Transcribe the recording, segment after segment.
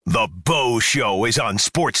The Bo Show is on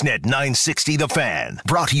Sportsnet 960 The Fan.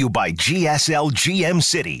 Brought to you by GSL GM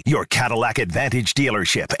City, your Cadillac Advantage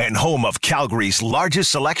dealership and home of Calgary's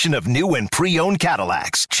largest selection of new and pre-owned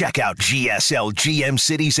Cadillacs. Check out GSL GM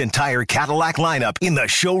City's entire Cadillac lineup in the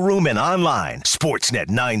showroom and online. Sportsnet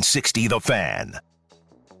 960 The Fan.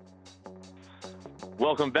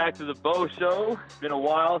 Welcome back to the Bo Show. It's been a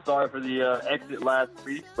while. Sorry for the exit last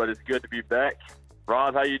week, but it's good to be back.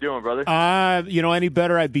 Rob, how you doing, brother? Any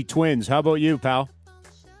better, I'd be twins. How about you, pal?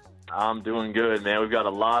 I'm doing good, man. We've got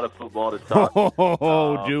a lot of football to talk.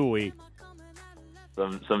 Do we?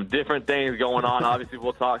 Some different things going on. Obviously,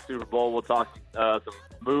 we'll talk Super Bowl. We'll talk some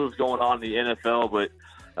moves going on in the NFL, but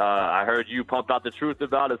I heard you pump out the truth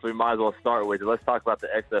about it, so we might as well start with it. Let's talk about the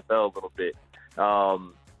XFL a little bit.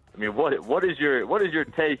 What is your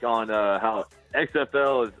take on how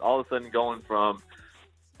XFL is all of a sudden going from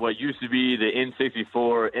what used to be the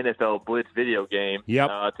N64 NFL Blitz video game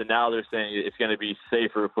to now they're saying it's going to be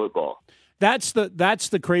safer football? That's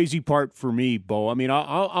the crazy part for me, Bo. I mean,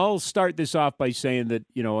 I'll start this off by saying that,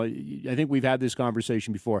 I think we've had this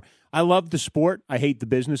conversation before. I love the sport. I hate the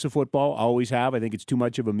business of football. I always have. I think it's too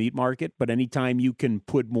much of a meat market. But anytime you can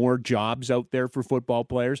put more jobs out there for football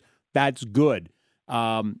players, that's good.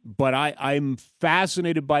 But I'm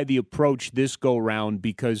fascinated by the approach this go round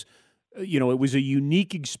because it was a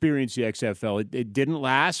unique experience, the XFL. It didn't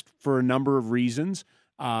last for a number of reasons,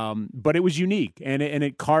 but it was unique, and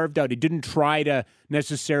it carved out. It didn't try to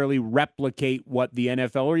necessarily replicate what the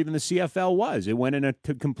NFL or even the CFL was. It went in a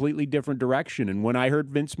completely different direction. And when I heard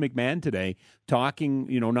Vince McMahon today talking,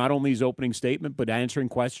 not only his opening statement, but answering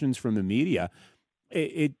questions from the media,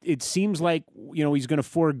 it seems like, he's going to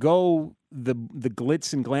forego the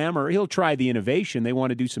glitz and glamour. He'll try the innovation. They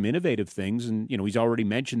want to do some innovative things. And, he's already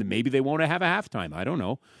mentioned that maybe they won't have a halftime. I don't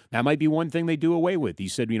know. That might be one thing they do away with. He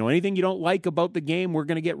said, anything you don't like about the game, we're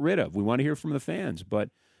going to get rid of. We want to hear from the fans. But,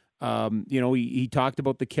 he talked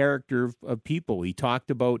about the character of people. He talked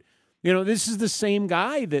about, this is the same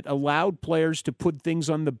guy that allowed players to put things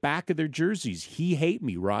on the back of their jerseys. He hate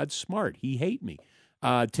me. Rod Smart. He hate me.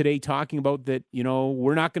 Today talking about that,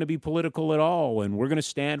 we're not going to be political at all and we're going to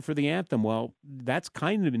stand for the anthem. Well, that's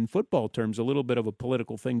kind of in football terms a little bit of a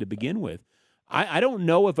political thing to begin with. I don't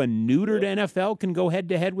know if a neutered NFL can go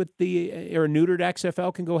head-to-head with or a neutered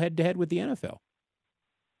XFL can go head-to-head with the NFL.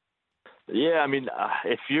 Yeah, I mean,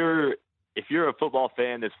 if you're a football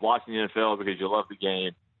fan that's watching the NFL because you love the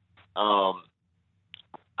game,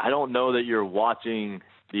 I don't know that you're watching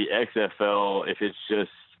the XFL if it's just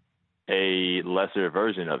a lesser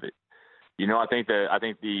version of it. I think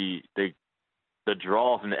the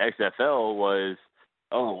draw from the XFL was,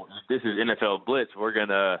 this is NFL Blitz. We're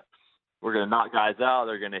gonna knock guys out.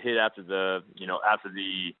 They're gonna hit after the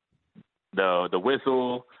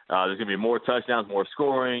whistle. There's gonna be more touchdowns, more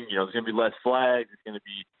scoring. There's gonna be less flags. It's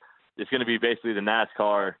gonna be basically the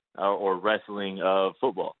NASCAR or wrestling of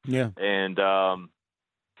football. Yeah. And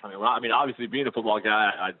obviously being a football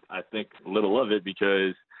guy, I think little of it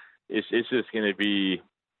because it's just going to be,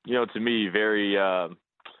 to me, very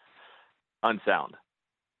unsound.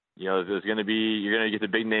 There's going to be, you're going to get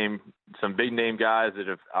some big name guys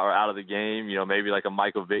that are out of the game. Maybe like a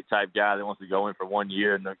Michael Vick type guy that wants to go in for 1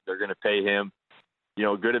 year, and they're going to pay him,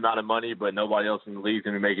 a good amount of money, but nobody else in the league is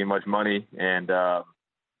going to be making much money, and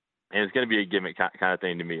it's going to be a gimmick kind of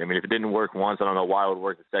thing to me. I mean, if it didn't work once, I don't know why it would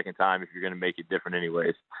work the second time if you're going to make it different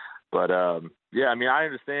anyways. But, I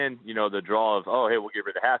understand, the draw of, we'll get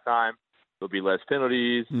rid of halftime. There'll be less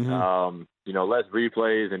penalties, less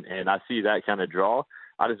replays, and I see that kind of draw.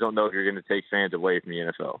 I just don't know if you're going to take fans away from the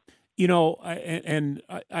NFL.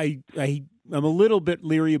 I'm a little bit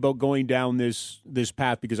leery about going down this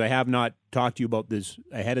path because I have not talked to you about this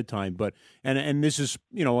ahead of time. But and this is,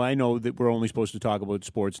 I know that we're only supposed to talk about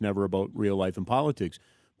sports, never about real life and politics.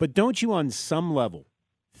 But don't you, on some level,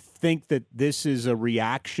 think that this is a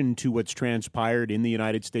reaction to what's transpired in the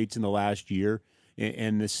United States in the last year,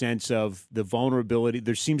 in the sense of the vulnerability?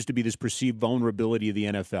 There seems to be this perceived vulnerability of the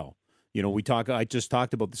NFL. I just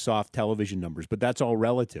talked about the soft television numbers, but that's all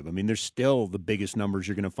relative. I mean, they're still the biggest numbers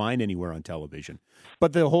you're going to find anywhere on television.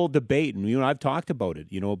 But the whole debate, and I've talked about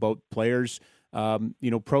it, about players,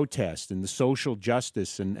 protest and the social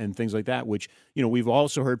justice and things like that, which, we've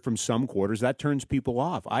also heard from some quarters that turns people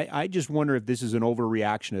off. I just wonder if this is an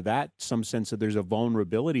overreaction to that, some sense that there's a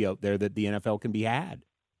vulnerability out there that the NFL can be had.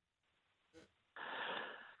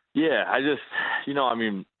 Yeah,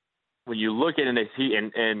 when you look at it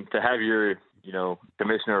and to have your,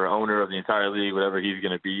 commissioner or owner of the entire league, whatever he's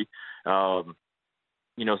going to be,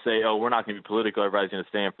 say, we're not going to be political, everybody's going to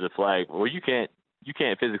stand for the flag. Well, you can't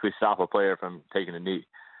physically stop a player from taking a knee.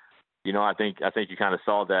 I think you kind of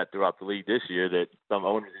saw that throughout the league this year, that some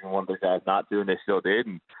owners even wanted their guys not to, and they still did.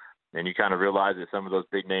 And you kind of realize that some of those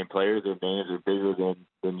big name players, their names are bigger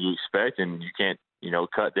than you expect, and you can't,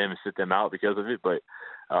 cut them and sit them out because of it. But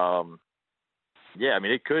yeah, I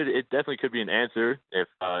mean, it definitely could be an answer, if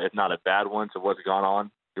not a bad one, to what's gone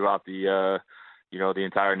on throughout the the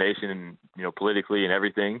entire nation, and politically and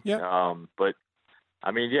everything. Yeah. But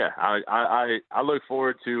I mean, yeah, I look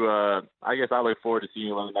forward to. I guess I look forward to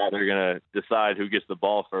seeing whether or not they're going to decide who gets the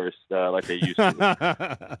ball first, like they used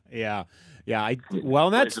to. Yeah.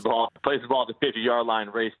 Plays the ball at the 50-yard line,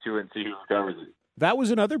 race to it, and see who recovers it. That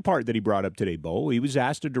was another part that he brought up today, Bo. He was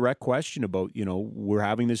asked a direct question about, we're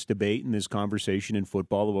having this debate and this conversation in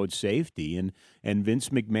football about safety, and Vince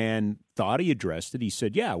McMahon thought he addressed it. He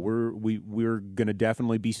said, "Yeah, we're going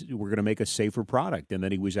to make a safer product." And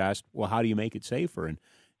then he was asked, "Well, how do you make it safer?" And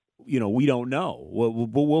we don't know.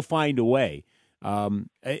 We'll find a way.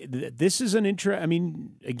 This is an I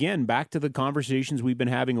mean, again, back to the conversations we've been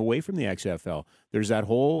having away from the XFL. There's that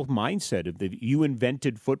whole mindset of if you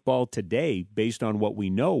invented football today based on what we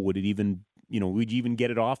know, would it even, would you even get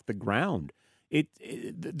it off the ground?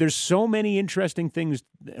 There's so many interesting things,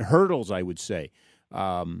 hurdles, I would say,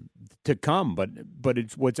 to come. But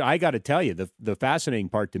it's what's, I got to tell you, the fascinating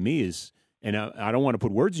part to me is, and I don't want to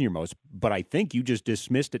put words in your mouth, but I think you just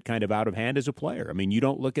dismissed it kind of out of hand as a player. I mean, you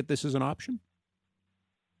don't look at this as an option?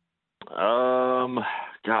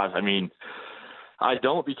 Gosh, I mean, I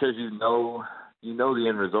don't, because the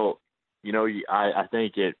end result. I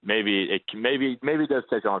think it does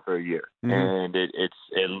take on for a year, mm-hmm. and it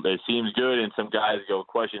seems good, and some guys go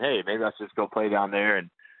question, hey, maybe I should just go play down there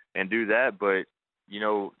and do that. But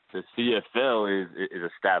the CFL is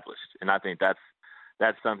established, and I think that's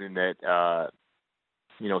something that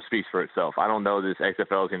speaks for itself. I don't know this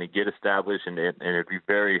XFL is going to get established, and it'd be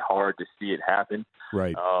very hard to see it happen.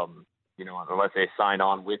 Right. Unless they sign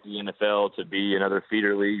on with the NFL to be another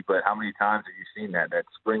feeder league. But how many times have you seen that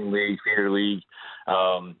spring league, feeder league?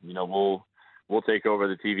 We'll take over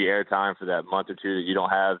the TV airtime for that month or two that you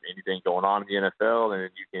don't have anything going on in the NFL, and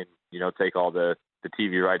then you can, take all the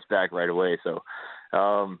TV rights back right away. So,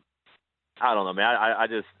 I don't know, man.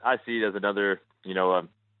 I see it as another,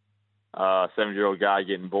 7-year-old guy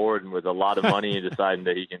getting bored and with a lot of money and deciding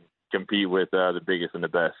that he can compete with the biggest and the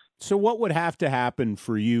best. So what would have to happen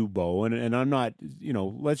for you, Bo? And I'm not,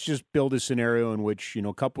 let's just build a scenario in which,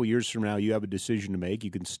 a couple of years from now you have a decision to make.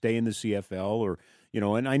 You can stay in the CFL or,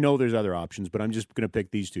 and I know there's other options, but I'm just going to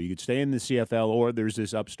pick these two. You could stay in the CFL or there's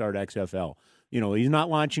this upstart XFL. He's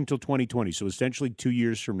not launching till 2020, so essentially 2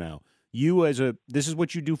 years from now. This is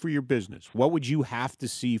what you do for your business. What would you have to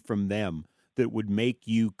see from them that would make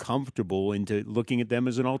you comfortable into looking at them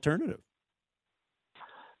as an alternative?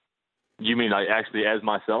 You mean like actually as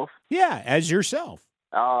myself? Yeah, as yourself.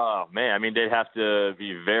 Oh, man. I mean, they'd have to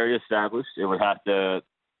be very established. It would have to,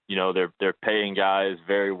 they're paying guys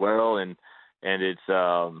very well, and it's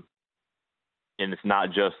not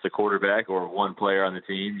just the quarterback or one player on the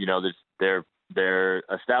team. They're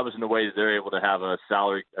established in a way that they're able to have a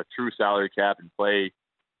true salary cap, and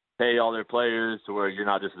pay all their players to where you're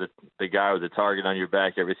not just the guy with the target on your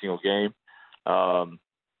back every single game.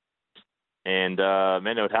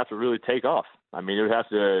 Man, it would have to really take off. I mean, it would have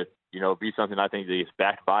to, be something I think that is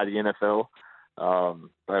backed by the NFL.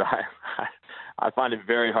 But I find it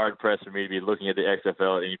very hard pressed for me to be looking at the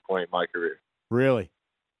XFL at any point in my career. Really?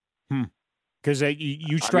 Because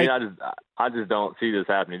you strike. I mean, I just don't see this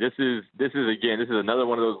happening. This is another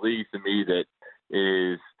one of those leagues to me that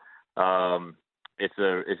is,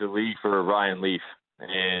 it's a league for Ryan Leaf,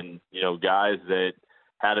 and guys that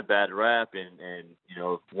had a bad rap and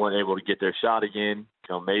weren't able to get their shot again.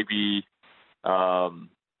 Maybe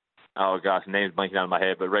oh gosh, the name's blanking out of my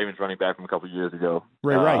head, but Ravens running back from a couple of years ago.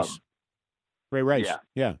 Ray Rice.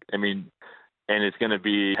 Yeah. I mean, and it's going to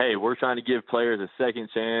be, hey, we're trying to give players a second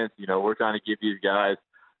chance. We're trying to give these guys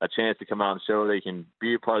a chance to come out and show they can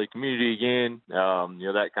be a part of the community again.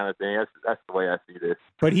 That kind of thing. That's the way I see this.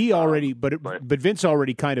 But he already, but Vince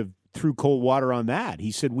already kind of threw cold water on that.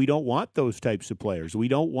 He said, we don't want those types of players. We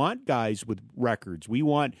don't want guys with records. We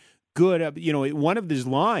want good, one of his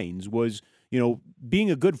lines was,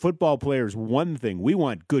 being a good football player is one thing. We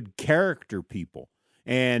want good character people.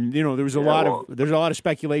 And, there's a lot of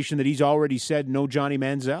speculation that he's already said no Johnny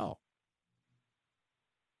Manziel.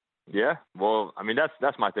 Yeah. Well, I mean,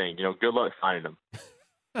 that's my thing. Good luck finding them.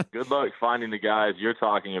 Good luck finding the guys you're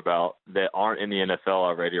talking about that aren't in the NFL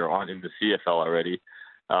already or aren't in the CFL already,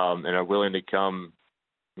 and are willing to come,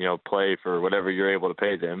 play for whatever you're able to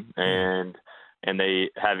pay them, and they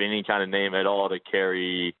have any kind of name at all to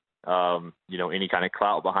carry, any kind of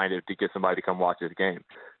clout behind it to get somebody to come watch this game.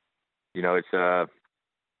 it's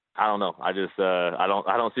I don't know. I just I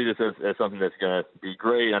don't see this as something that's gonna be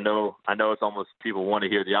great. I know it's almost people want to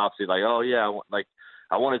hear the opposite, like, oh yeah,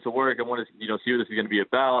 I want it to work. I want to see what this is going to be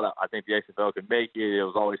about. I think the XFL could make it. It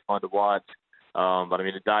was always fun to watch, but I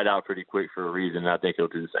mean it died out pretty quick for a reason. And I think it'll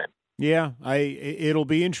do the same. Yeah, it'll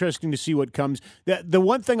be interesting to see what comes. The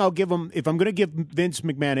one thing I'll give him, if I'm going to give Vince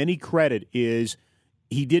McMahon any credit, is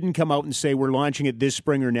he didn't come out and say we're launching it this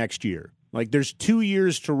spring or next year. Like there's 2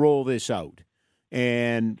 years to roll this out.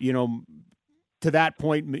 And, to that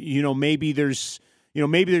point, maybe there's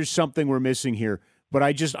something we're missing here. But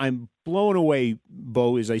I'm blown away,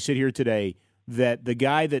 Bo, as I sit here today, that the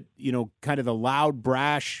guy that, kind of the loud,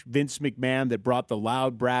 brash Vince McMahon that brought the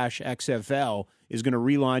loud, brash XFL is going to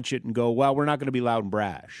relaunch it and go, well, we're not going to be loud and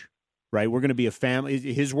brash, right? We're going to be a family,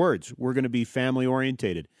 his words, we're going to be family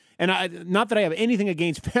orientated. And not that I have anything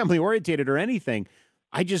against family orientated or anything.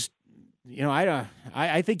 I just,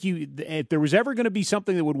 I think if there was ever going to be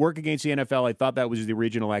something that would work against the NFL, I thought that was the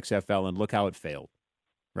original XFL, and look how it failed,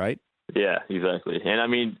 right? Yeah, exactly. And I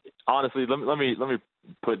mean, honestly, let me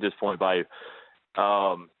put this point by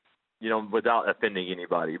you, without offending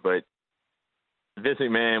anybody, but Vince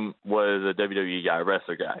McMahon was a WWE guy, a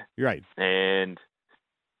wrestler guy, right? And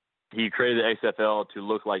he created the XFL to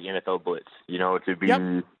look like NFL Blitz, to be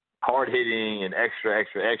hard hitting and extra.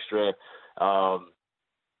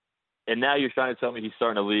 And now you're trying to tell me he's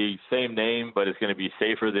starting a league, same name, but it's going to be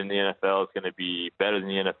safer than the NFL. It's going to be better than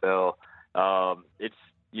the NFL. It's,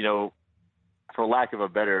 for lack of a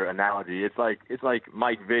better analogy, it's like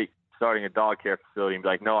Mike Vick starting a dog care facility and be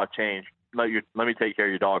like, no, I've changed. Let me take care of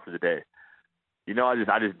your dog for the day.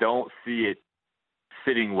 I just don't see it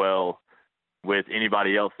sitting well with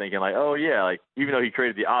anybody else thinking like, oh yeah, like even though he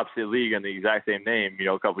created the opposite league and the exact same name,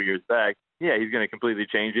 a couple of years back, yeah, he's going to completely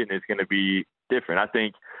change it and it's going to be different.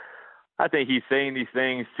 I think he's saying these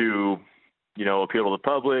things to, appeal to the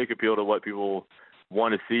public, appeal to what people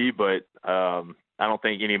want to see, but I don't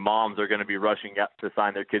think any moms are going to be rushing out to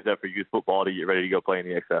sign their kids up for youth football to get ready to go play in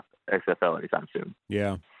the XFL anytime soon.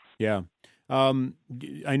 Yeah.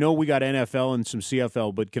 I know we got NFL and some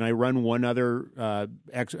CFL, but can I run one other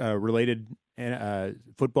related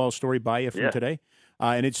football story by you from today?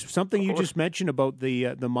 And it's something you just mentioned about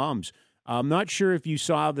the moms. I'm not sure if you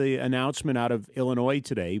saw the announcement out of Illinois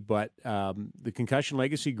today, but the Concussion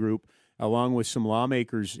Legacy Group, along with some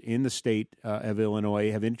lawmakers in the state of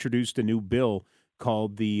Illinois, have introduced a new bill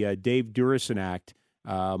called the Dave Durison Act,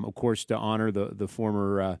 of course, to honor the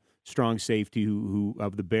former strong safety who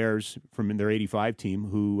of the Bears from their 85 team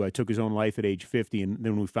who took his own life at age 50, and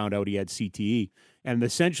then we found out he had CTE. And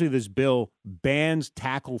essentially this bill bans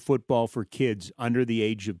tackle football for kids under the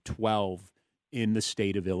age of 12 in the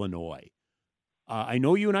state of Illinois. I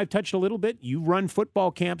know you and I've touched a little bit. You run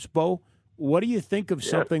football camps, Bo. What do you think of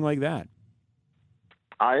something like that?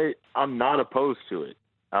 I'm not opposed to it.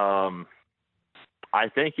 I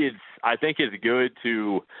think it's good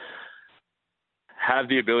to have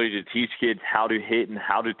the ability to teach kids how to hit and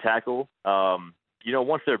how to tackle.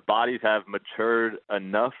 Once their bodies have matured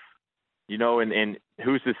enough, and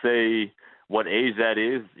who's to say what age that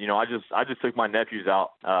is? I just took my nephews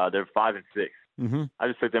out. They're 5 and 6. Mm-hmm. I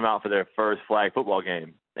just took them out for their first flag football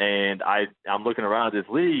game, and I'm looking around at this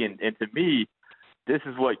league, and to me, this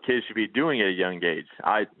is what kids should be doing at a young age.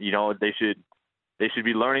 They should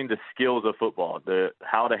be learning the skills of football,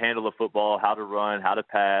 how to handle a football, how to run, how to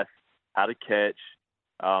pass, how to catch,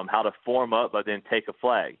 how to form up, but then take a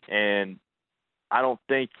flag. And I don't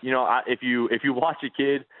think, if you watch a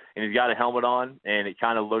kid and he's got a helmet on and it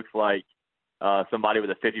kind of looks like somebody with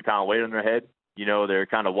a 50-pound weight on their head, they're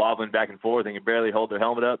kind of wobbling back and forth and can barely hold their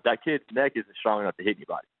helmet up, that kid's neck isn't strong enough to hit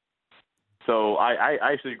anybody. So I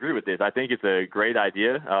actually agree with this. I think it's a great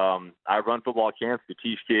idea. I run football camps to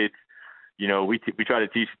teach kids. We try to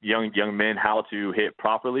teach young men how to hit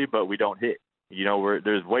properly, but we don't hit.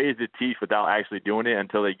 There's ways to teach without actually doing it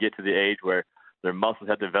until they get to the age where their muscles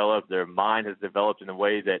have developed, their mind has developed in a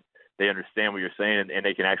way that they understand what you're saying and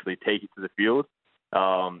they can actually take it to the field.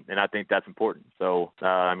 And I think that's important. So,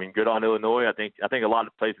 good on Illinois. I think a lot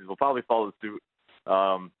of places will probably follow suit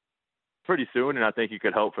pretty soon, and I think you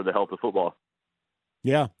could hope for the health of football.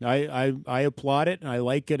 Yeah, I applaud it, and I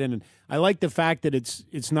like it, and I like the fact that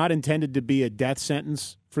it's not intended to be a death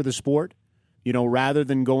sentence for the sport. Rather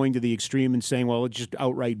than going to the extreme and saying, well, let's just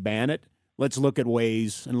outright ban it. Let's look at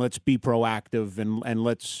ways and let's be proactive and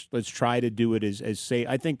let's try to do it as say.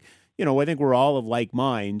 I think we're all of like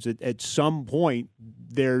minds. At some point,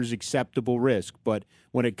 there's acceptable risk, but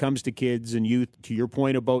when it comes to kids and youth, to your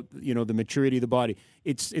point about the maturity of the body,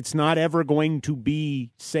 it's not ever going to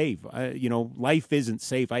be safe. Life isn't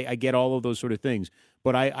safe. I get all of those sort of things,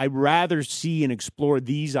 But I'd rather see and explore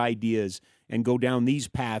these ideas and go down these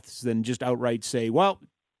paths than just outright say, well,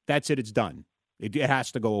 that's it, it's done. It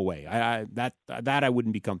has to go away. That I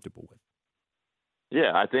wouldn't be comfortable with.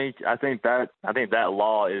 Yeah, I think that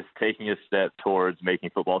law is taking a step towards making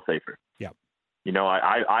football safer. Yeah. You know,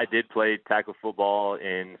 I did play tackle football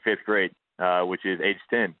in 5th grade, which is age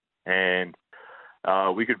 10, and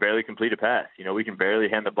we could barely complete a pass. You know, we can barely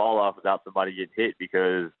hand the ball off without somebody getting hit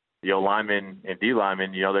because the O-linemen and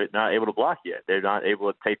D-linemen, you know, they're not able to block yet. They're not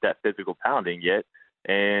able to take that physical pounding yet.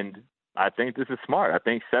 And I think this is smart. I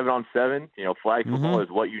think 7-on-7, you know, flag football is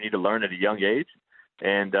what you need to learn at a young age.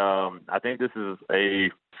 And I think this is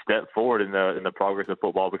a step forward in the progress of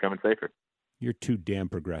football becoming safer. You're too damn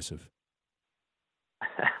progressive.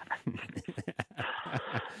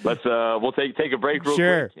 We'll take a break real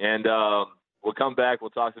quick, and we'll come back.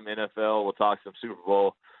 We'll talk some NFL. We'll talk some Super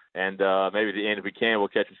Bowl, and maybe at the end, if we can, we'll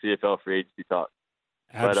catch a CFL free agency talk.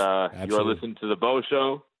 But you are listening to the Bo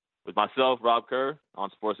Show with myself, Rob Kerr,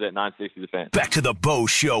 on Sportsnet 960 The Fan. Back to the Bo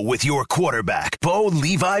Show with your quarterback, Bo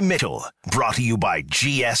Levi Mitchell. Brought to you by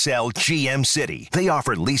GSL GM City. They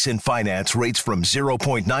offer lease and finance rates from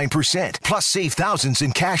 0.9%, plus save thousands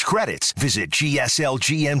in cash credits. Visit GSL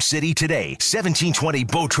GM City today, 1720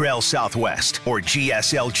 Bow Trail Southwest, or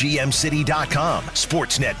GSLGMCity.com.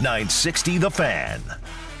 Sportsnet 960 The Fan.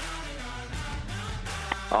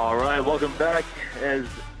 All right, welcome back.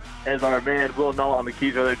 As our man Will Noll on the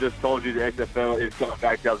keys earlier just told you, the XFL is coming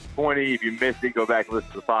back 2020. If you missed it, go back and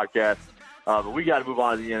listen to the podcast. But we got to move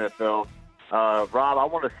on to the NFL. Rob, I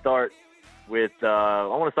want to start with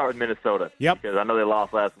Minnesota. Yep. Because I know they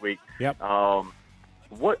lost last week. Yep. How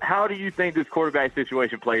do you think this quarterback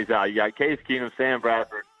situation plays out? You got Case Keenum, Sam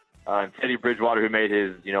Bradford, and Teddy Bridgewater, who made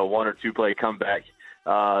his 1 or 2 play comeback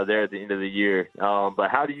there at the end of the year.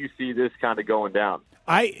 But how do you see this kind of going down?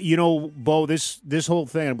 Bo, this whole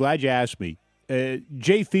thing, I'm glad you asked me.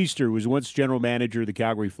 Jay Feaster, who was once general manager of the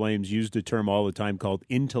Calgary Flames, used a term all the time called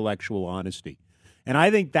intellectual honesty. And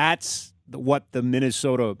I think that's what the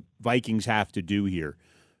Minnesota Vikings have to do here.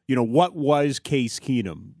 You know, what was Case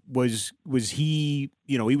Keenum? Was he,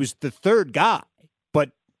 he was the third guy,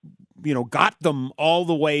 but, got them all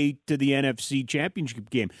the way to the NFC Championship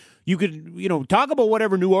game. You could, talk about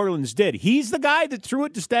whatever New Orleans did. He's the guy that threw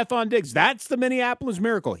it to Stephon Diggs. That's the Minneapolis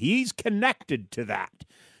Miracle. He's connected to that.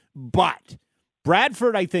 But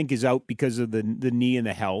Bradford, I think, is out because of the knee and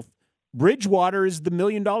the health. Bridgewater is the $1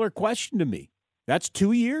 million question to me. That's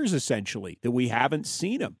 2 years, essentially, that we haven't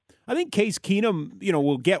seen him. I think Case Keenum,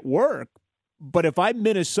 will get work. But if I'm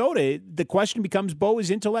Minnesota, the question becomes, Bo, is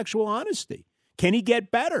intellectual honesty. Can he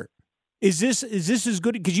get better? Is this as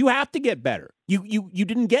good? Because you have to get better. You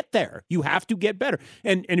didn't get there. You have to get better.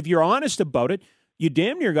 And if you're honest about it, you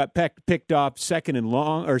damn near got picked off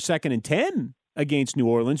 2nd and 10 against New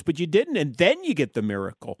Orleans, but you didn't. And then you get the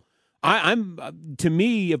miracle. To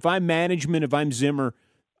me, if I'm management, if I'm Zimmer,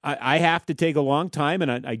 I have to take a long time,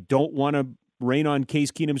 and I don't want to rain on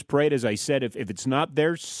Case Keenum's parade. As I said, if it's not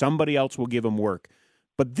there, somebody else will give him work.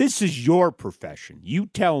 But this is your profession. You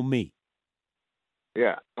tell me.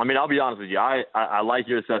 Yeah, I mean, I'll be honest with you. I like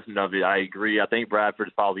your assessment of it. I agree. I think Bradford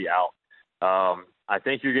is probably out. I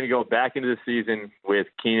think you're going to go back into the season with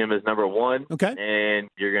Keenum as number 1. Okay. And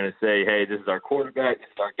you're going to say, hey, this is our quarterback, this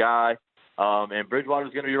is our guy. And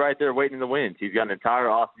Bridgewater's going to be right there waiting in the wings. He's got an entire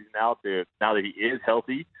offseason now that he is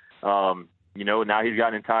healthy. Now he's got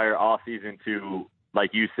an entire offseason to,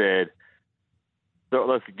 like you said, so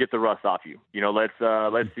let's get the rust off you. Let's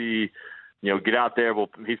see. Get out there. Well,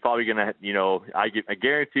 he's probably going to, I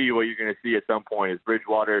guarantee you what you're going to see at some point is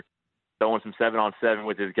Bridgewater throwing some 7-on-7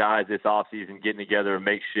 with his guys this offseason, getting together,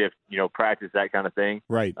 makeshift, practice, that kind of thing.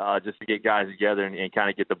 Right. Just to get guys together and kind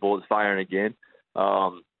of get the bullets firing again.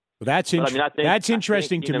 That's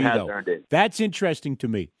interesting to me, though. That's interesting to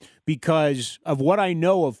me because of what I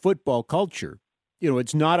know of football culture.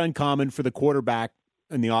 It's not uncommon for the quarterback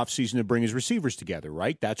in the offseason to bring his receivers together,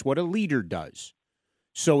 right? That's what a leader does.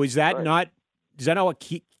 So is that not what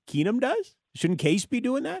Keenum does? Shouldn't Case be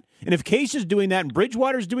doing that? And if Case is doing that and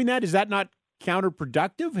Bridgewater's doing that, is that not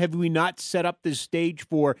counterproductive? Have we not set up this stage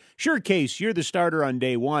for, sure, Case, you're the starter on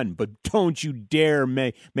day 1, but don't you dare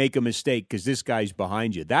make a mistake because this guy's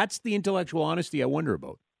behind you. That's the intellectual honesty I wonder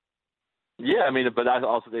about. Yeah, I mean, but I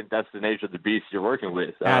also think that's the nature of the beast you're working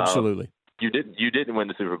with. Absolutely. You didn't win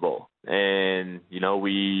the Super Bowl. And,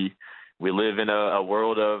 we live in a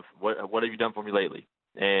world of what have you done for me lately?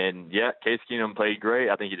 And, yeah, Case Keenum played great.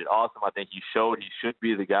 I think he did awesome. I think he showed he should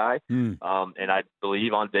be the guy. And I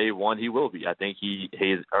believe on day 1 he will be. I think he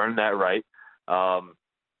has earned that right.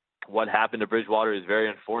 what happened to Bridgewater is very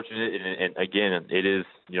unfortunate, and again, it is,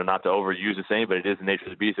 not to overuse the same, but it is the nature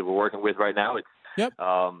of the beast that we're working with right now. It's Yep.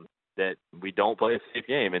 that we don't play a safe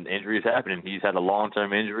game, and injuries happen, and he's had a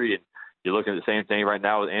long-term injury, and you're looking at the same thing right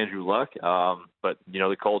now with Andrew Luck. But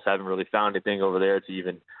the Colts haven't really found anything over there to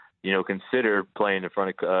even, consider playing in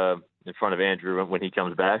front of Andrew when he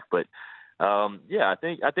comes back. But I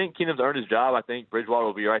think Keenum's earned his job. I think Bridgewater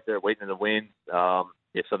will be right there waiting in the wings.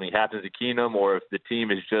 If something happens to Keenum, or if the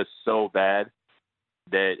team is just so bad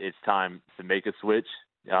that it's time to make a switch,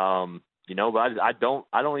 but I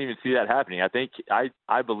don't even see that happening. I think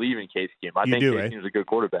I believe in Case Keenum. I think Case Keenum's a good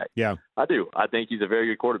quarterback. Yeah, I do. I think he's a very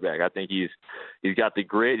good quarterback. I think he's got the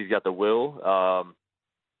grit. He's got the will.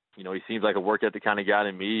 He seems like a work ethic kind of guy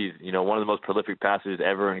to me. He's one of the most prolific passers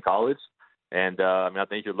ever in college. And I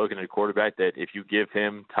think you're looking at a quarterback that if you give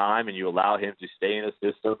him time and you allow him to stay in the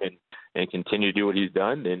system and continue to do what he's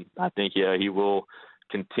done, then I think he will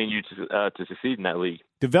continue to succeed in that league.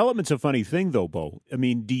 Development's a funny thing, though, Bo. I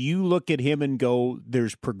mean, do you look at him and go,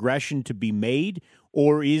 there's progression to be made,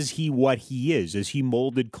 or is he what he is? Is he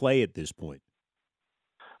molded clay at this point?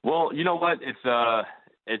 Well, you know what? It's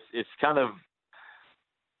kind of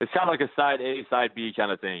like a side A, side B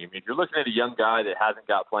kind of thing. I mean, if you're looking at a young guy that hasn't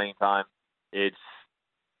got playing time, it's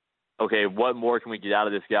okay. What more can we get out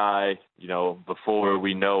of this guy? Before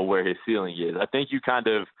we know where his ceiling is. I think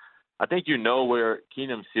you know where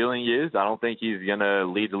Keenum's ceiling is. I don't think he's gonna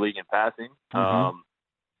lead the league in passing. Mm-hmm.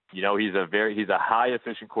 He's a high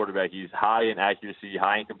efficient quarterback. He's high in accuracy,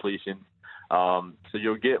 high in completion. So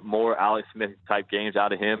you'll get more Alex Smith type games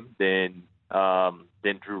out of him than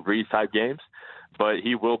Drew Brees type games. But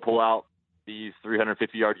he will pull out these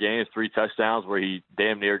 350-yard games, 3 touchdowns where he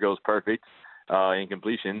damn near goes perfect in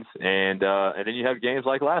completions, and then you have games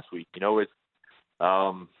like last week. It's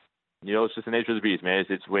just the nature of the beast, man.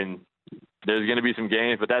 It's when there's going to be some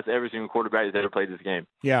games, but that's every single quarterback that's ever played this game.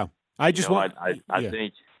 Yeah, I just want. I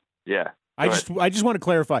think, yeah. I just want to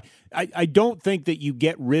clarify. I don't think that you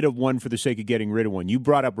get rid of one for the sake of getting rid of one. You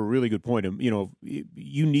brought up a really good point.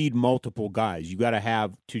 You need multiple guys. You got to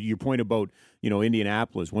have, to your point about,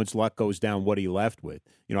 Indianapolis, once Luck goes down, what are you left with?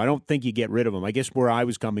 I don't think you get rid of them. I guess where I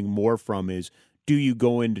was coming more from is, do you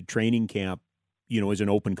go into training camp, as an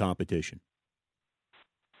open competition?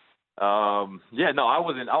 I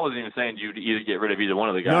wasn't even saying you'd either get rid of either one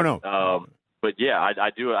of the guys. No. But yeah, I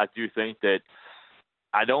do think that.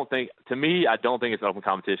 I don't think it's an open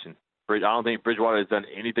competition. I don't think Bridgewater has done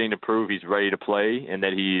anything to prove he's ready to play and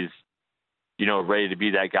that he's, ready to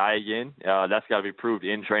be that guy again. That's got to be proved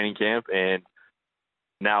in training camp. And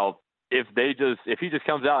now, if he just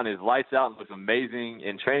comes out and is lights out and looks amazing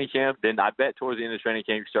in training camp, then I bet towards the end of training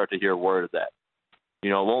camp you start to hear a word of that. It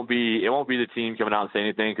won't be the team coming out and saying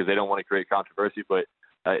anything because they don't want to create controversy, but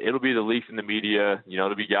it'll be the leaks in the media.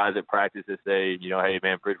 It'll be guys at practice that say, hey,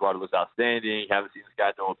 man, Bridgewater looks outstanding. Haven't seen this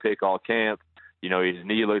guy throw a pick all camp. His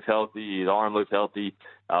knee looks healthy. His arm looks healthy.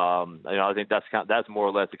 I think that's more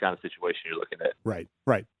or less the kind of situation you're looking at. Right.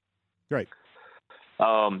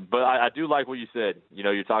 But I do like what you said.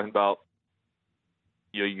 You're talking about,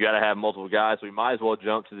 you got to have multiple guys. So we might as well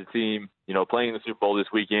jump to the team, playing in the Super Bowl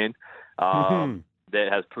this weekend that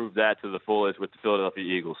has proved that to the fullest with the Philadelphia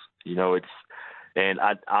Eagles. And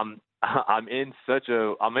I'm in such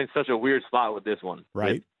a weird spot with this one.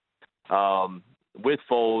 Right. With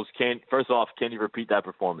Foles, can you repeat that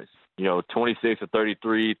performance? 26 of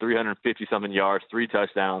 33, 350-something yards, 3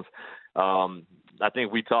 touchdowns. I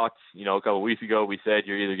think we talked, a couple of weeks ago, we said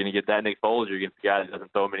you're either going to get that Nick Foles or you're going to get the guy that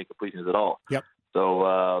doesn't throw many completions at all. Yep.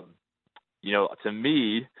 So, to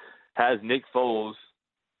me, has Nick Foles,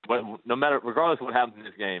 regardless of what happens in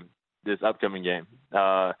this game, this upcoming game,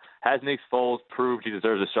 has Nick Foles proved he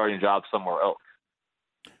deserves a starting job somewhere else?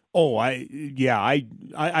 Oh, I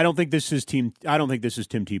don't think this is Tim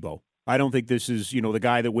Tebow. I don't think this is, the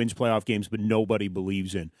guy that wins playoff games but nobody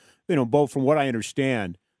believes in. Bo, from what I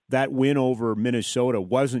understand, that win over Minnesota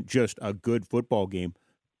wasn't just a good football game.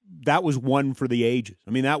 That was one for the ages.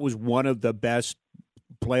 I mean, that was one of the best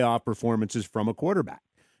playoff performances from a quarterback.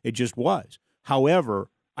 It just was. However,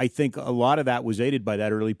 I think a lot of that was aided by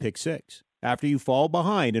that early pick 6. After you fall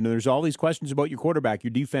behind and there's all these questions about your quarterback,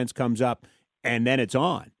 your defense comes up and then it's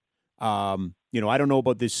on. I don't know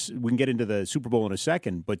about this. We can get into the Super Bowl in a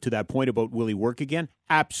second, but to that point about will he work again?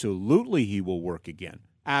 Absolutely he will work again.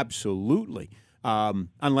 Absolutely.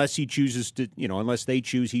 Unless he chooses to, unless they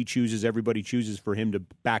choose, he chooses, everybody chooses for him to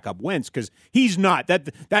back up Wentz because he's not.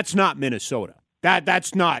 That's not Minnesota.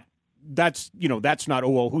 That's not, oh,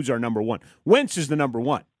 well, who's our number one? Wentz is the number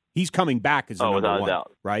one. He's coming back as the number one. Without a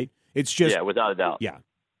doubt. Right? It's just. Yeah, without a doubt. Yeah.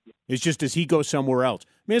 It's just as he goes somewhere else.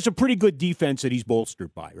 I mean, it's a pretty good defense that he's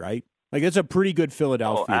bolstered by, right? Like, it's a pretty good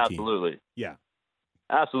Philadelphia team. Absolutely. Yeah.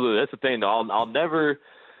 Absolutely. That's the thing, though. I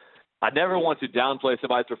never want to downplay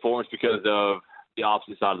somebody's performance because of the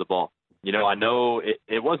opposite side of the ball. You know, I know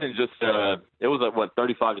it wasn't just it was a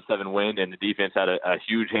 35-7 win, and the defense had a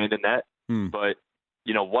huge hand in that. But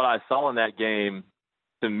you know what I saw in that game,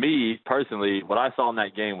 to me personally, what I saw in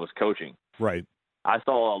that game was coaching. Right. I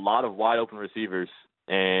saw a lot of wide open receivers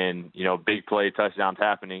and big play touchdowns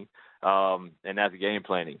happening, and that's game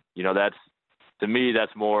planning. You know, to me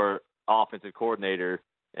that's more offensive coordinator,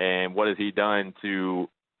 and what has he done to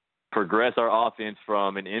progress our offense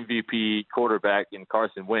from an MVP quarterback in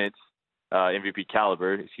Carson Wentz, MVP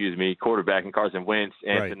caliber, quarterback in Carson Wentz,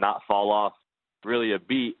 and to not fall off really a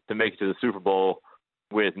beat to make it to the Super Bowl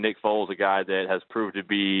with Nick Foles, a guy that has proved to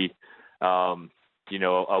be, a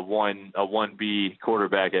 1B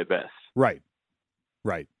quarterback at best. Right.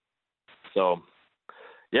 So,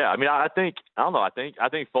 yeah, I mean, I think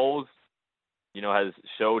Foles, has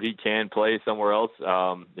showed he can play somewhere else.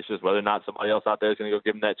 It's just whether or not somebody else out there is going to go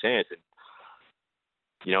give him that chance. And,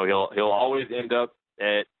 he'll always end up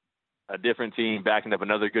at a different team backing up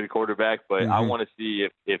another good quarterback. But I want to see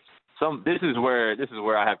if this is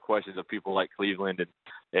where I have questions of people like Cleveland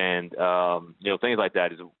and things like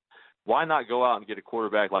that. Is why not go out and get a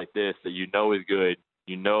quarterback like this that is good,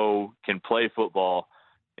 can play football,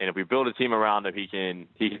 and if we build a team around him, he can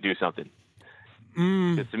do something.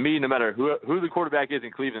 Because to me, no matter who the quarterback is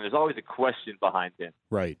in Cleveland, there's always a question behind him.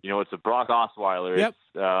 Right. It's a Brock Osweiler. Yep.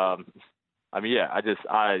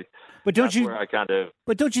 But don't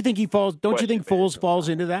you think he falls? Don't you think Foles falls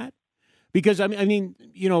into that? Because I mean,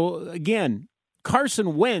 again,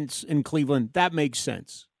 Carson Wentz in Cleveland, that makes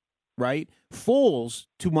sense, right? Foles,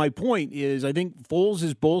 to my point, is I think Foles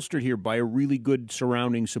is bolstered here by a really good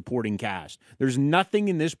surrounding supporting cast. There's nothing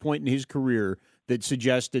in this point in his career that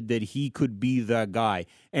suggested that he could be the guy.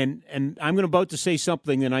 And I'm about to say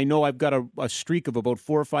something, and I know I've got a streak of about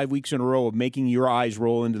 4 or 5 weeks in a row of making your eyes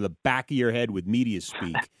roll into the back of your head with media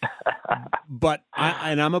speak. But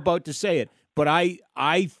I'm about to say it. But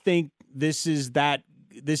I think this is that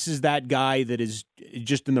guy that is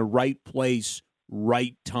just in the right place,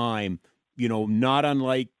 right time. Not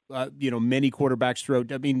unlike many quarterbacks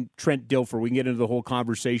throughout. I mean, Trent Dilfer. We can get into the whole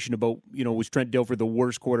conversation about was Trent Dilfer the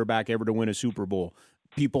worst quarterback ever to win a Super Bowl?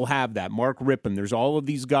 People have that. Mark Rippon. There's all of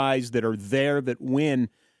these guys that are there that win,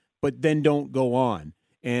 but then don't go on.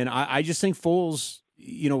 And I just think Foles,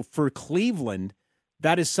 for Cleveland,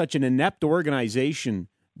 that is such an inept organization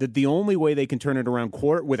that the only way they can turn it around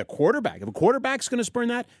with a quarterback, if a quarterback's going to spurn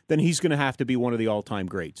that, then he's going to have to be one of the all-time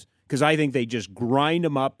greats. Because I think they just grind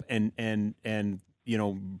them up and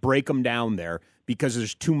break them down there because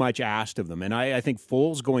there's too much asked of them. And I think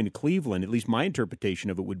Foles going to Cleveland, at least my interpretation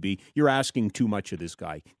of it would be, you're asking too much of this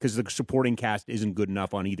guy because the supporting cast isn't good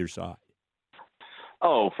enough on either side.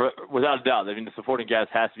 Oh, without a doubt. I mean, the supporting cast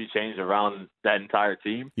has to be changed around that entire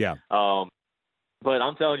team. Yeah. But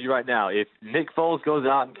I'm telling you right now, if Nick Foles goes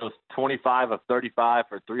out and goes 25 of 35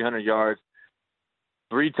 for 300 yards,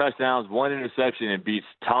 3 touchdowns, 1 interception, and beats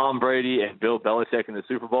Tom Brady and Bill Belichick in the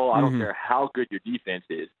Super Bowl, I don't care how good your defense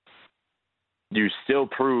is. You still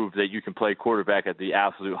prove that you can play quarterback at the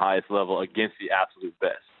absolute highest level against the absolute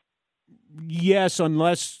best. Yes,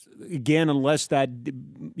 unless that,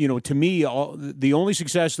 to me, the only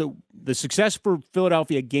success the success for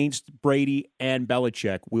Philadelphia against Brady and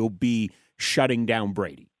Belichick will be shutting down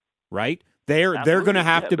Brady, right? They're going to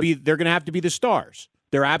have to be the stars.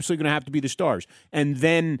 They're absolutely going to have to be the stars. And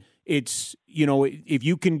then it's, if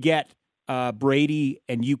you can get Brady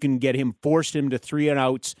and you can get him, force him to 3 and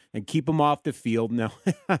outs and keep him off the field. Now,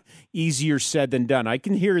 easier said than done. I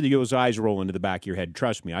can hear those eyes roll into the back of your head.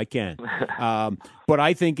 Trust me, I can. But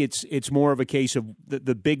I think it's more of a case of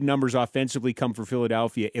the big numbers offensively come for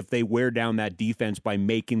Philadelphia if they wear down that defense by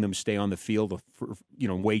making them stay on the field for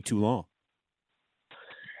way too long.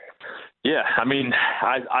 Yeah, I mean,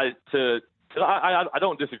 I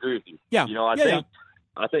don't disagree with you. Yeah,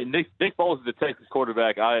 I think Nick Foles is the Texas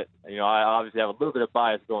quarterback. I obviously have a little bit of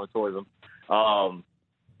bias going towards him.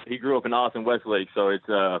 He grew up in Austin, Westlake, so it's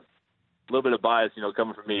a little bit of bias,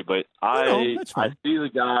 coming from me. But I see the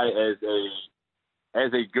guy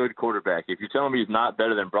as a good quarterback. If you're telling me he's not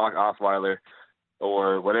better than Brock Osweiler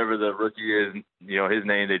or whatever the rookie is, his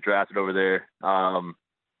name they drafted over there, out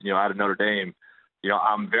of Notre Dame.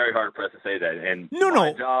 I'm very hard pressed to say that. And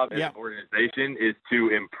my job as an organization is to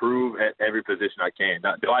improve at every position I can.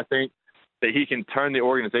 Now, do I think that he can turn the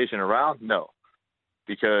organization around? No.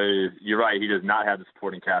 Because you're right, he does not have the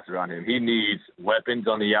supporting cast around him. He needs weapons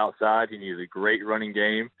on the outside. He needs a great running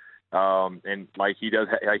game. And like he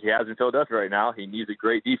has in Philadelphia right now, he needs a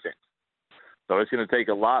great defense. So it's going to take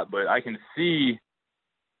a lot, but I just see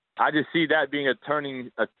that being a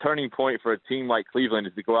turning point for a team like Cleveland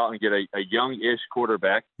is to go out and get a young-ish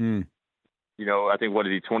quarterback. Mm. I think, what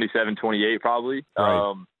is he, 27, 28 probably?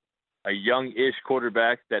 Right. A young-ish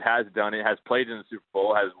quarterback that has done it, has played in the Super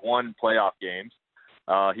Bowl, has won playoff games.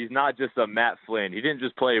 He's not just a Matt Flynn. He didn't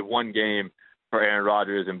just play one game for Aaron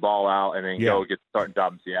Rodgers and ball out and then go get the starting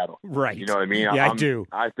job in Seattle. Right. You know what I mean? Yeah, I do.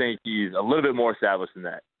 I think he's a little bit more established than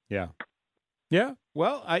that. Yeah. Yeah.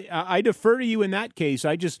 Well, I defer to you in that case.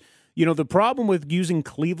 I just, the problem with using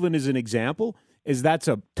Cleveland as an example is that's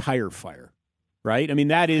a tire fire, right? I mean,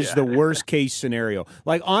 that is the worst case scenario.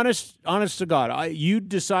 Like, honest to God, you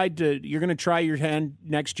decide you're going to try your hand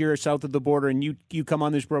next year south of the border, and you come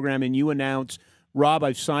on this program and you announce, Rob,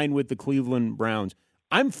 I've signed with the Cleveland Browns.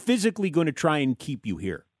 I'm physically going to try and keep you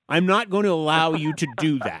here. I'm not going to allow you to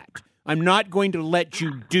do that. I'm not going to let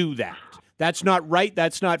you do that. That's not right.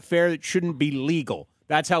 That's not fair. It shouldn't be legal.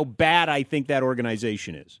 That's how bad I think that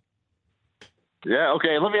organization is. Yeah,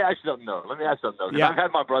 okay. Let me ask you something, though. Yeah. I've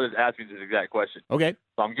had my brothers ask me this exact question. Okay.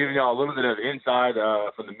 So I'm giving y'all a little bit of inside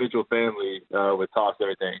from the Mitchell family with Toss and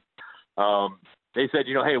everything. They said,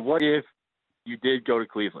 hey, what if you did go to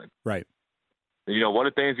Cleveland? Right. What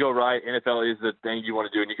if things go right? NFL is the thing you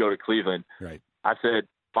want to do, and you go to Cleveland. Right. I said,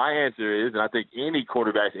 my answer is, and I think any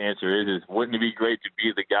quarterback's answer is wouldn't it be great to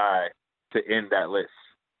be the guy to end that list?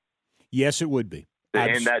 Yes, it would be. To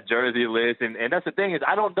end that jersey list. And that's the thing is,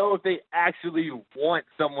 I don't know if they actually want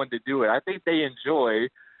someone to do it. I think they enjoy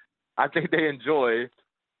adding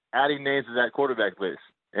names to that quarterback list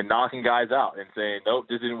and knocking guys out and saying, nope,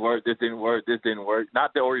 this didn't work.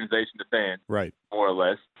 Not the organization, the fans, right? More or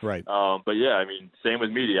less, right. But yeah, I mean, same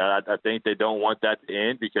with media. I think they don't want that to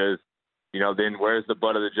end because, then where's the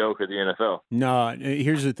butt of the joke of the NFL? No,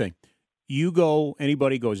 here's the thing.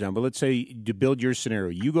 Anybody goes down, but let's say to build your scenario,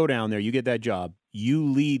 you go down there, you get that job, you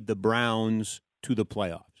lead the Browns to the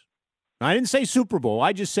playoffs. I didn't say Super Bowl.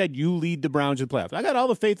 I just said you lead the Browns to the playoffs. I got all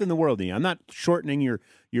the faith in the world in you. I'm not shortening your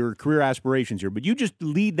career aspirations here, but you just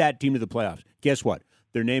lead that team to the playoffs. Guess what?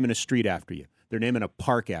 They're naming a street after you. They're naming a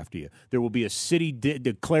park after you. There will be a city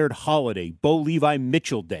declared holiday, Bo Levi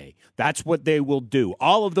Mitchell Day. That's what they will do.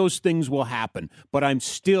 All of those things will happen, but I'm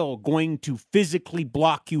still going to physically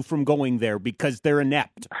block you from going there because they're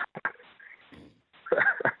inept.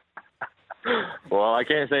 Well, I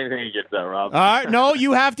can't say anything against that, Rob. All right, no,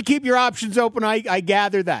 you have to keep your options open. I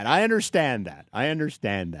gather that. I understand that.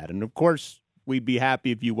 And, of course, we'd be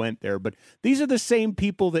happy if you went there. But these are the same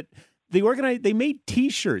people that they made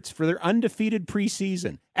T-shirts for their undefeated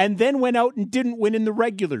preseason and then went out and didn't win in the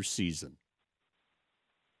regular season.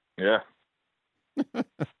 Yeah.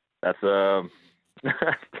 That's, I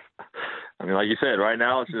mean, like you said, right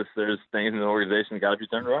now it's just there's things in the organization that got to be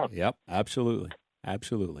turned around. Yep, absolutely.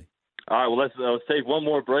 All right, well, let's take one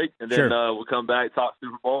more break, and then sure. We'll come back, talk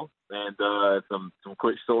Super Bowl, and some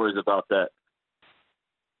quick stories about that.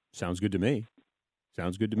 Sounds good to me. All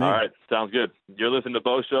right, sounds good. You're listening to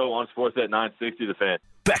Bo Show on Sportsnet 960 The Fan.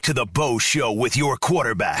 Back to the Bo Show with your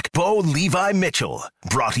quarterback, Bo Levi Mitchell.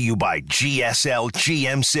 Brought to you by GSL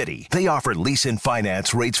GM City. They offer lease and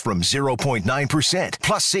finance rates from 0.9%,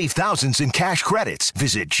 plus save thousands in cash credits.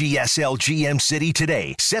 Visit GSL GM City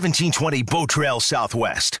today, 1720 Bow Trail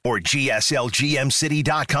Southwest, or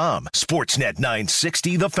GSLGMCity.com. Sportsnet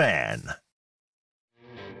 960 The Fan.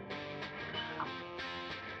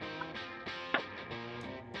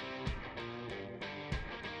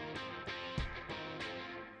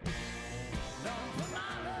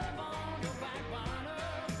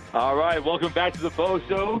 All right, welcome back to the Bo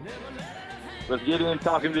Show. Let's get in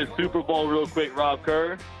talking this Super Bowl real quick, Rob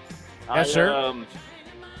Kerr. Yes, sir.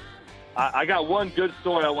 I got one good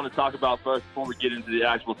story I want to talk about first before we get into the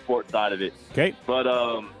actual sports side of it. Okay. But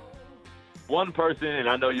one person, and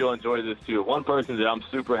I know you'll enjoy this too, one person that I'm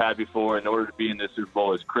super happy for in order to be in this Super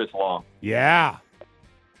Bowl is Chris Long. Yeah.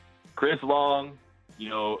 Chris Long,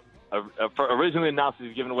 originally announced he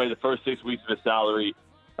was giving away the first 6 weeks of his salary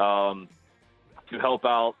to help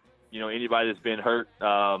out, anybody that's been hurt,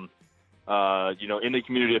 in the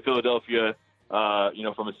community of Philadelphia,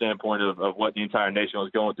 from a standpoint of what the entire nation was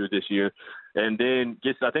going through this year. And then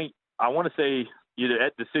I want to say either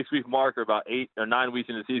at the 6 week mark or about 8 or 9 weeks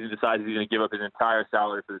into the season, decides he's going to give up his entire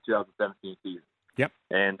salary for the 2017 season. Yep.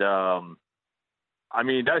 And,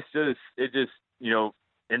 that's just,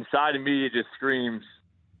 inside of me, it just screams,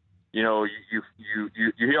 you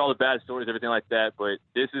hear all the bad stories, everything like that, but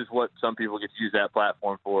this is what some people get to use that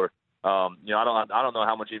platform for. I don't know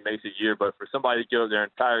how much he makes a year, but for somebody to give up their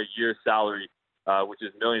entire year's salary which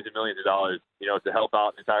is millions and millions of dollars, to help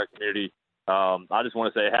out the entire community. I just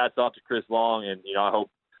want to say hats off to Chris Long, and I hope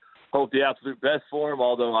the absolute best for him.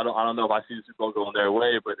 Although I don't know if I see the Super Bowl going their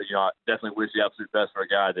way, but I definitely wish the absolute best for a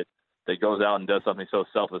guy that goes out and does something so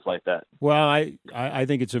selfless like that. Well, I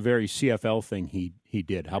think it's a very CFL thing he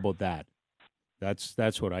did. How about that?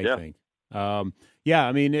 That's what I think. I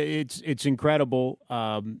mean, it's incredible.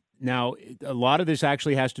 Now, a lot of this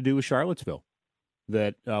actually has to do with Charlottesville.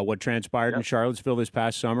 That what transpired in Charlottesville this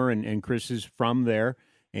past summer, and Chris is from there,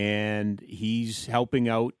 and he's helping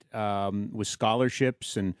out with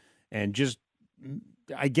scholarships and just,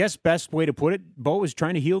 I guess, best way to put it, Bo, is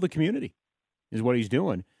trying to heal the community, is what he's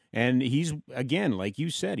doing. And he's, again, like you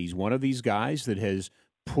said, he's one of these guys that has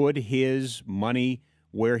put his money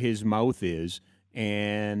where his mouth is,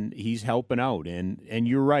 and he's helping out. And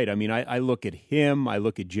you're right. I mean, I look at him. I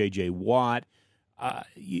look at J.J. Watt. I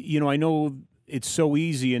know it's so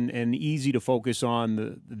easy and easy to focus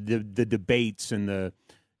on the debates and the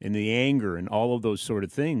anger and all of those sort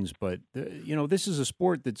of things. But, this is a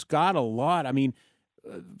sport that's got a lot. I mean,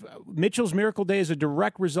 Mitchell's Miracle Day is a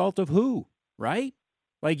direct result of who, right?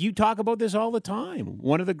 Like, you talk about this all the time.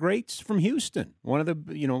 One of the greats from Houston. One of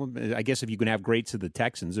the, I guess if you can have greats of the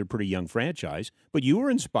Texans, they're a pretty young franchise. But you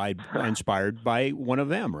were inspired by one of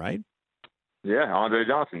them, right? Yeah, Andre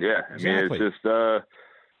Johnson, yeah. Exactly. I mean, it's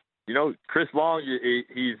just, Chris Long,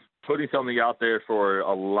 he's putting something out there for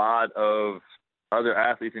a lot of other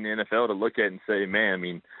athletes in the NFL to look at and say, man, I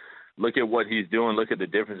mean, look at what he's doing. Look at the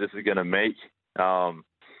difference this is going to make. And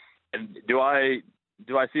do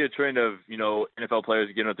I see a trend of, NFL players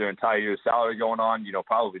getting up their entire year's salary going on?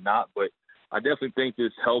 Probably not. But I definitely think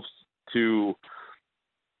this helps to,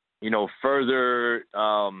 further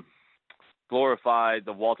glorify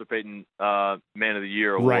the Walter Payton Man of the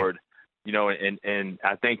Year award. Right. And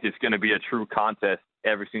I think it's going to be a true contest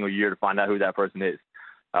every single year to find out who that person is.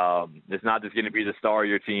 It's not just going to be the star of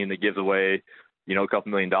your team that gives away, a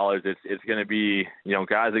couple $1 million. It's going to be,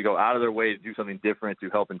 guys that go out of their way to do something different, to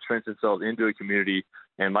help entrench themselves into a community.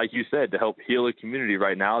 And like you said, to help heal a community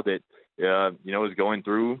right now that, is going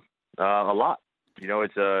through a lot.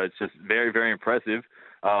 It's just very, very impressive.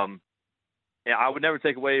 And I would never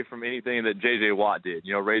take away from anything that J.J. Watt did,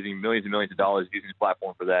 raising millions and millions of dollars, using his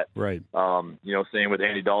platform for that. Right. Same with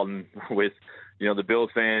Andy Dalton, with, the Bills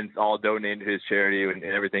fans all donating to his charity and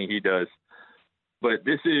everything he does. But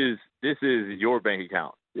this is your bank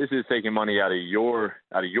account. This is taking money out of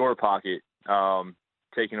your pocket,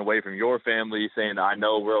 taking away from your family, saying, I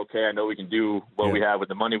know we're okay. I know we can do what we have with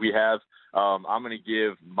the money we have. I'm going to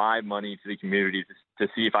give my money to the community to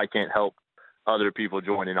see if I can't help other people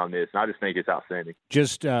join in on this. And I just think it's outstanding.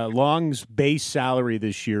 Just Long's base salary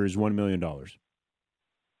this year is $1 million.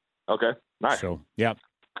 Okay, nice. So, yeah.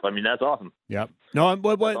 I mean, that's awesome. Yep. No,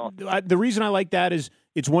 the reason I like that is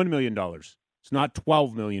it's $1 million. It's not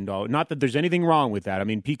 $12 million. Not that there's anything wrong with that. I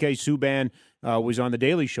mean, PK Subban was on The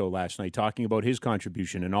Daily Show last night talking about his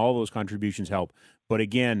contribution, and all those contributions help. But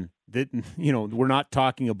again, we're not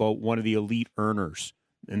talking about one of the elite earners.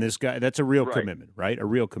 And this guy, that's a real commitment, right? A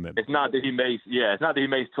real commitment. It's not that he makes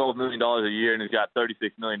 $12 million a year and he's got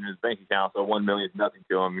 $36 million in his bank account, so $1 million is nothing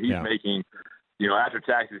to him. He's making, after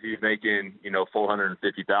taxes, he's making,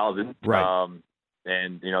 $450,000. Right.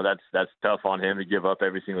 And that's tough on him to give up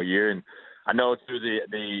every single year. And I know to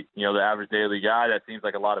the average daily guy that seems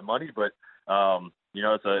like a lot of money, but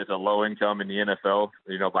it's a low income in the NFL,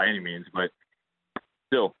 by any means. But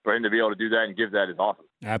still, for him to be able to do that and give that is awesome.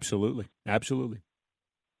 Absolutely.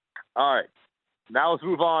 All right. Now let's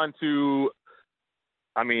move on to,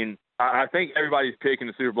 I think everybody's pick in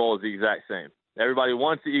the Super Bowl is the exact same. Everybody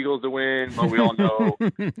wants the Eagles to win, but we all know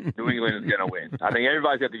New England is going to win. I think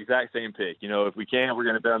everybody's got the exact same pick. If we can, we're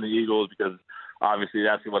going to bet on the Eagles because obviously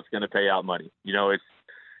that's what's going to pay out money. It's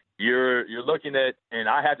you're looking at, and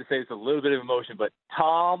I have to say it's a little bit of emotion, but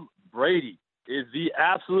Tom Brady is the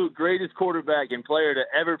absolute greatest quarterback and player to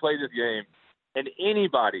ever play this game. And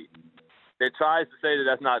anybody that tries to say that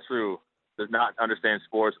that's not true does not understand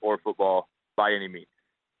sports or football by any means.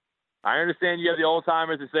 I understand you have the old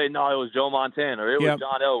timers that say, no, it was Joe Montana or it was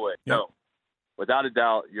John Elway. Yep. No, without a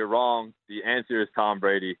doubt, you're wrong. The answer is Tom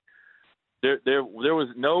Brady. There was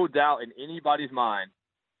no doubt in anybody's mind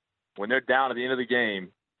when they're down at the end of the game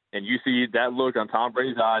and you see that look on Tom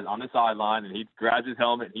Brady's eyes on the sideline and he grabs his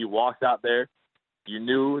helmet and he walks out there, you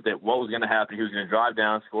knew that what was going to happen. He was going to drive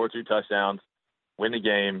down, score 2 touchdowns, win the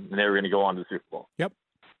game, and they were going to go on to the Super Bowl. Yep.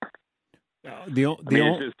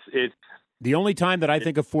 The only time that I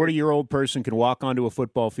think a 40-year-old person can walk onto a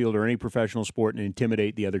football field or any professional sport and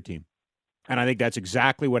intimidate the other team. And I think that's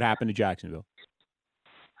exactly what happened to Jacksonville.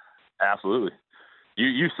 Absolutely.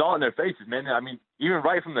 you saw it in their faces, man. I mean, even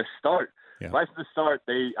right from the start, I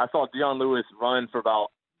saw Dion Lewis run for about,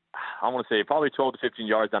 I want to say probably 12 to 15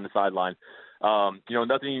 yards down the sideline.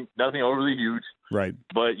 Nothing overly huge. Right.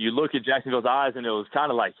 But you look at Jacksonville's eyes, and it was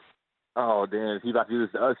kind of like, oh, damn, is he about to do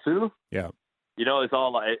this to us too? Yeah. It's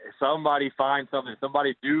all like somebody find something,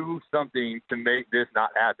 somebody do something to make this not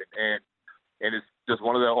happen. And it's just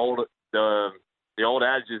one of the old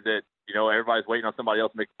adages that, everybody's waiting on somebody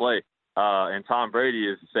else to make a play. And Tom Brady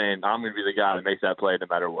is saying, I'm going to be the guy that makes that play no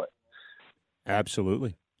matter what.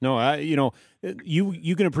 Absolutely. No,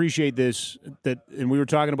 you can appreciate this, and we were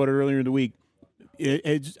talking about it earlier in the week.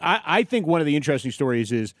 I think one of the interesting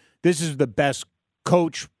stories is this is the best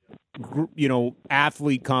coach,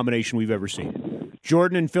 athlete combination we've ever seen.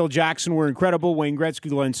 Jordan and Phil Jackson were incredible. Wayne Gretzky,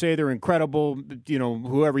 Glenn Sather, incredible.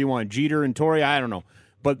 Whoever you want, Jeter and Torrey, I don't know.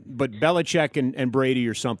 But Belichick and Brady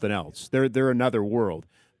are something else. They're another world.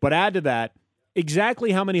 But add to that,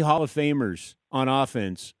 exactly how many Hall of Famers on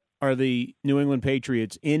offense are the New England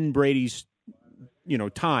Patriots in Brady's,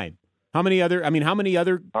 time? How many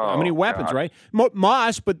weapons, God. right?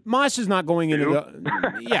 Moss, but Moss is not going into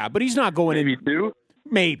the but he's not going maybe in. Two?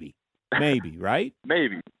 Maybe, right?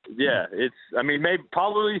 Maybe. Yeah, maybe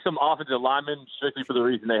probably some offensive linemen strictly for the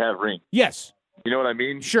reason they have rings. Yes. You know what I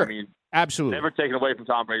mean? Sure. Absolutely. Never taken away from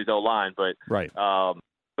Tom Brady's O-line, but right.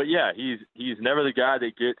 But yeah, he's never the guy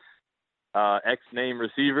that gets X name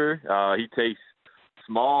receiver. He takes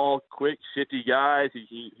small, quick, shifty guys.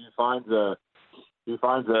 He finds a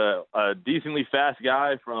decently fast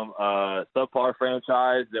guy from a subpar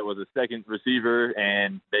franchise that was a second receiver,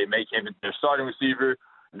 and they make him their starting receiver.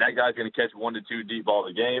 And that guy's going to catch 1 to 2 deep balls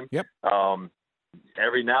a game. Yep.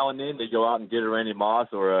 Every now and then they go out and get a Randy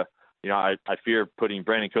Moss or I fear putting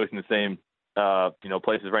Brandon Cooks in the same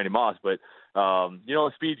place as Randy Moss, but a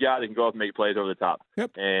speed guy that can go up and make plays over the top.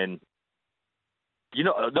 Yep. And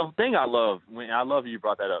the thing I love you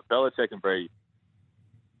brought that up, Belichick and Brady.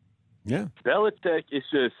 Yeah. Belichick is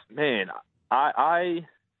just, man, I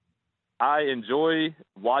enjoy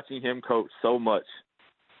watching him coach so much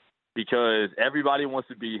because everybody wants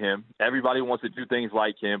to be him. Everybody wants to do things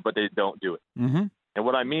like him, but they don't do it. Mm-hmm. And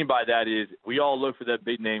what I mean by that is we all look for that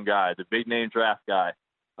big name guy, the big name draft guy.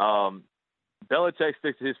 Belichick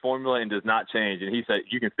sticks to his formula and does not change. And he said,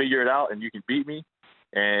 you can figure it out and you can beat me.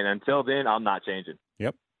 And until then, I'm not changing.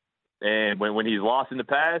 Yep. And when he's lost in the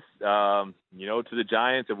past, to the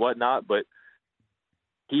Giants and whatnot, but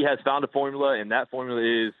he has found a formula, and that formula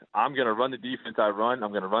is I'm going to run the defense I run,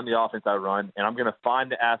 I'm going to run the offense I run, and I'm going to find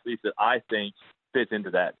the athletes that I think fits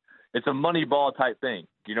into that. It's a money ball type thing.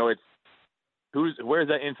 It's where's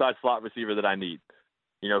that inside slot receiver that I need?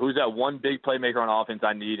 Who's that one big playmaker on offense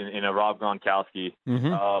I need in a Rob Gronkowski?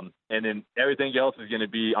 Mm-hmm. And then everything else is going to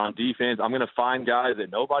be on defense. I'm going to find guys that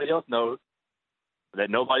nobody else knows, that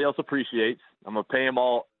nobody else appreciates. I'm going to pay them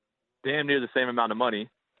all damn near the same amount of money.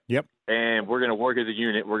 Yep. And we're going to work as a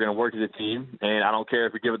unit. We're going to work as a team. And I don't care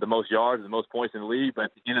if we give it the most yards or the most points in the league, but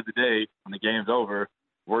at the end of the day, when the game's over,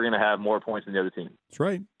 we're going to have more points than the other team. That's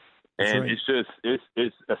right. It's just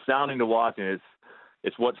it's astounding to watch, and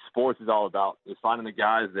it's what sports is all about. It's finding the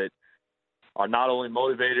guys that are not only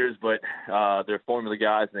motivators, but they're formula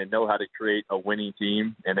guys, and they know how to create a winning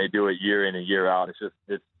team, and they do it year in and year out. It's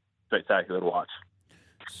spectacular to watch.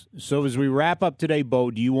 So as we wrap up today, Bo,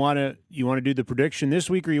 do you want to do the prediction this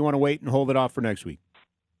week, or you want to wait and hold it off for next week?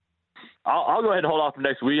 I'll go ahead and hold off for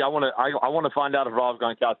next week. I want to find out if Rob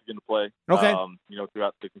Gronkowski's going to play. Okay.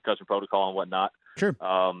 Throughout the concussion protocol and whatnot. Sure.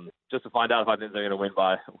 Just to find out if I think they're going to win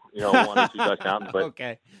by 1 or 2 touchdowns. But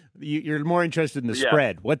okay. You're more interested in the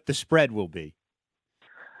spread. What the spread will be.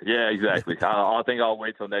 Yeah, exactly. I think I'll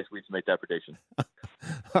wait till next week to make that prediction.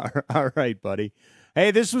 All right, buddy.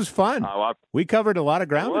 Hey, this was fun. We covered a lot of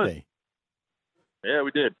ground today. Yeah,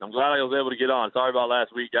 we did. I'm glad I was able to get on. Sorry about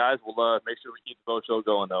last week, guys. We'll make sure we keep the Bo Show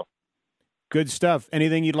going, though. Good stuff.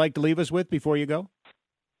 Anything you'd like to leave us with before you go?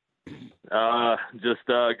 Just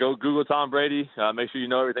go Google Tom Brady. Make sure you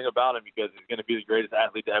know everything about him because he's going to be the greatest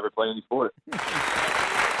athlete to ever play any sport.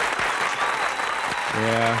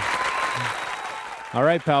 Yeah. All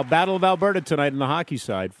right, pal. Battle of Alberta tonight on the hockey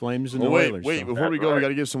side. Flames and the Oilers. Wait, before we go, we got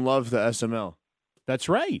to give some love to SML. That's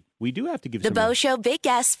right. We do have to give The some Bo love. Show big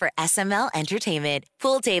guests for SML Entertainment.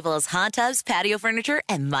 Pool tables, hot tubs, patio furniture,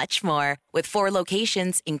 and much more. With 4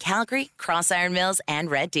 locations in Calgary, Cross Iron Mills, and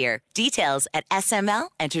Red Deer. Details at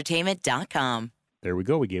smlentertainment.com. There we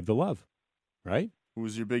go. We gave the love. Right? Who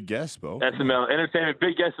was your big guest, Bo? SML Entertainment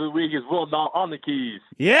big guest of the week is Will Knoll on the keys.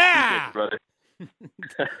 Yeah! Thanks, brother.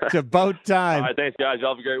 It's about time. All right, thanks, guys.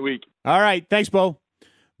 Y'all have a great week. All right. Thanks, Bo.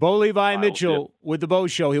 Bo Levi Bye, Mitchell with the Bo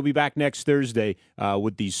Show. He'll be back next Thursday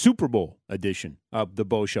with the Super Bowl edition of The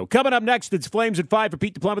Bo Show. Coming up next, it's Flames at 5 for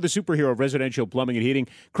Pete the Plumber, the superhero of residential plumbing and heating.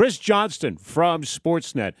 Chris Johnston from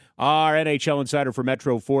Sportsnet, our NHL insider for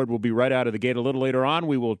Metro Ford, will be right out of the gate a little later on.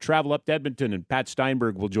 We will travel up to Edmonton, and Pat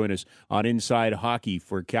Steinberg will join us on Inside Hockey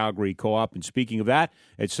for Calgary Co-op. And speaking of that,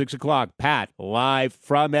 at 6 o'clock, Pat, live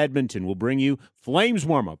from Edmonton, will bring you Flames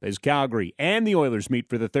warm-up as Calgary and the Oilers meet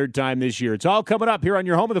for the third time this year. It's all coming up here on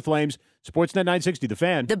your home of the Flames, Sportsnet 960, The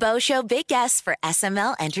Fan. The Bo Show big guests for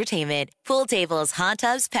SML Entertainment. Pool tables, hot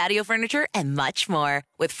tubs, patio furniture, and much more.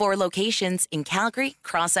 With 4 locations in Calgary,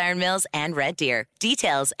 Cross Iron Mills, and Red Deer.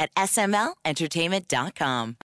 Details at smlentertainment.com.